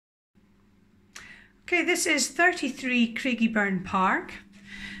Okay, this is 33 Craigieburn Park.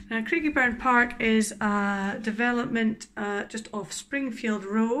 Now, Craigieburn Park is a development just off Springfield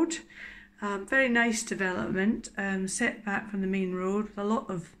Road. Very nice development, set back from the main road with a lot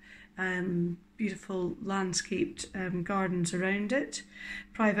of beautiful landscaped gardens around it,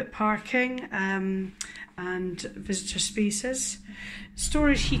 private parking and visitor spaces.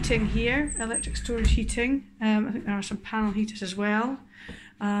 Storage heating here, electric storage heating. I think there are some panel heaters as well.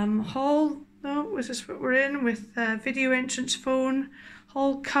 Hall, no, this is what we're in with video entrance phone.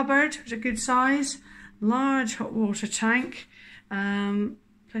 Hall cupboard, which is a good size. Large hot water tank.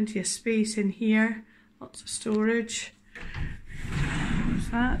 Plenty of space in here. Lots of storage. There's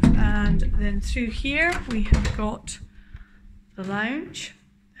that. And then through here we have got the lounge.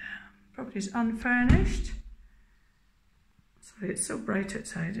 Property is unfurnished. Sorry, it's so bright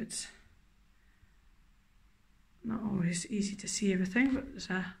outside. It's not always easy to see everything, but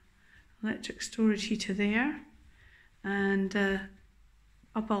there's a electric storage heater there, and a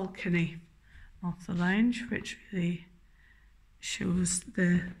balcony off the lounge, which really shows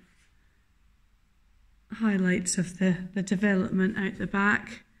the highlights of the development out the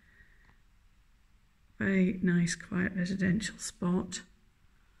back. Very nice, quiet residential spot.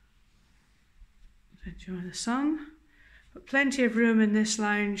 Enjoy the sun. But plenty of room in this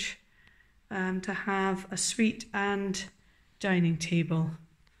lounge to have a suite and dining table.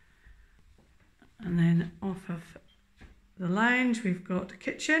 And then off of the lounge we've got a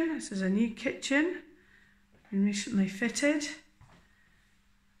kitchen. This is a new kitchen, been recently fitted.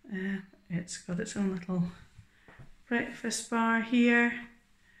 It's got its own little breakfast bar here,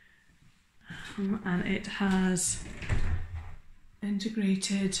 and it has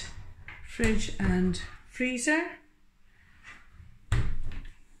integrated fridge and freezer,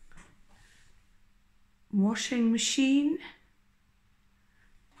 washing machine,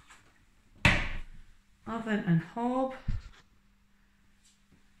 oven and hob,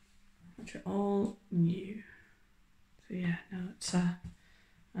 which are all new. So yeah, no, it's a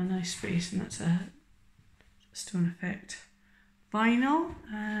nice space, and that's a stone effect vinyl,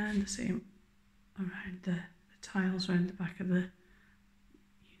 and the same around the tiles around the back of the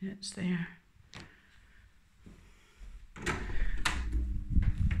units there.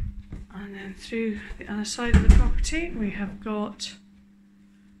 And then through the other side of the property we have got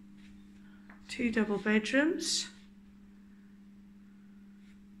 2 double bedrooms.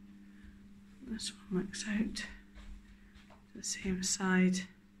 This one looks out to the same side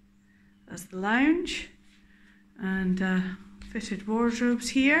as the lounge, and fitted wardrobes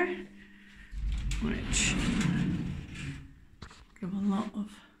here, which give a lot of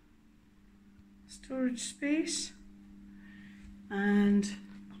storage space, and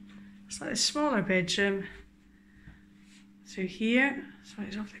a slightly smaller bedroom through here. Sorry,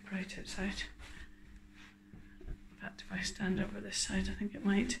 it's awfully bright outside. In fact, if I stand over this side, I think it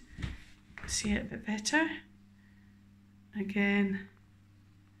might see it a bit better. Again,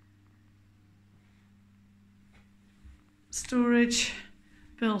 storage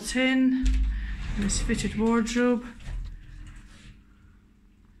built in, and this fitted wardrobe,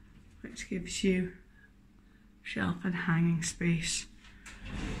 which gives you shelf and hanging space.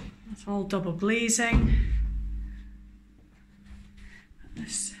 It's all double glazing.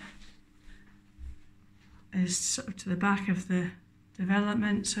 This is sort of to the back of the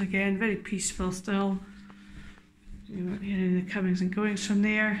development, so again very peaceful still. You won't hear any of the comings and goings from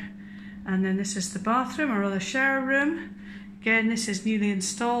there. And then this is the bathroom, or rather shower room. Again, this is newly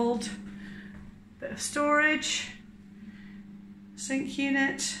installed. Bit of storage, sink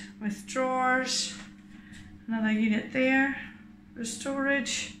unit with drawers, another unit there for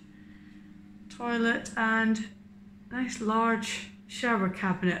storage, toilet, and nice large shower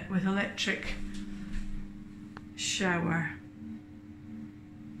cabinet with electric shower.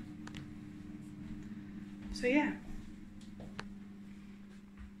 So yeah,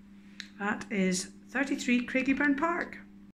 that is 33 Craigieburn Park.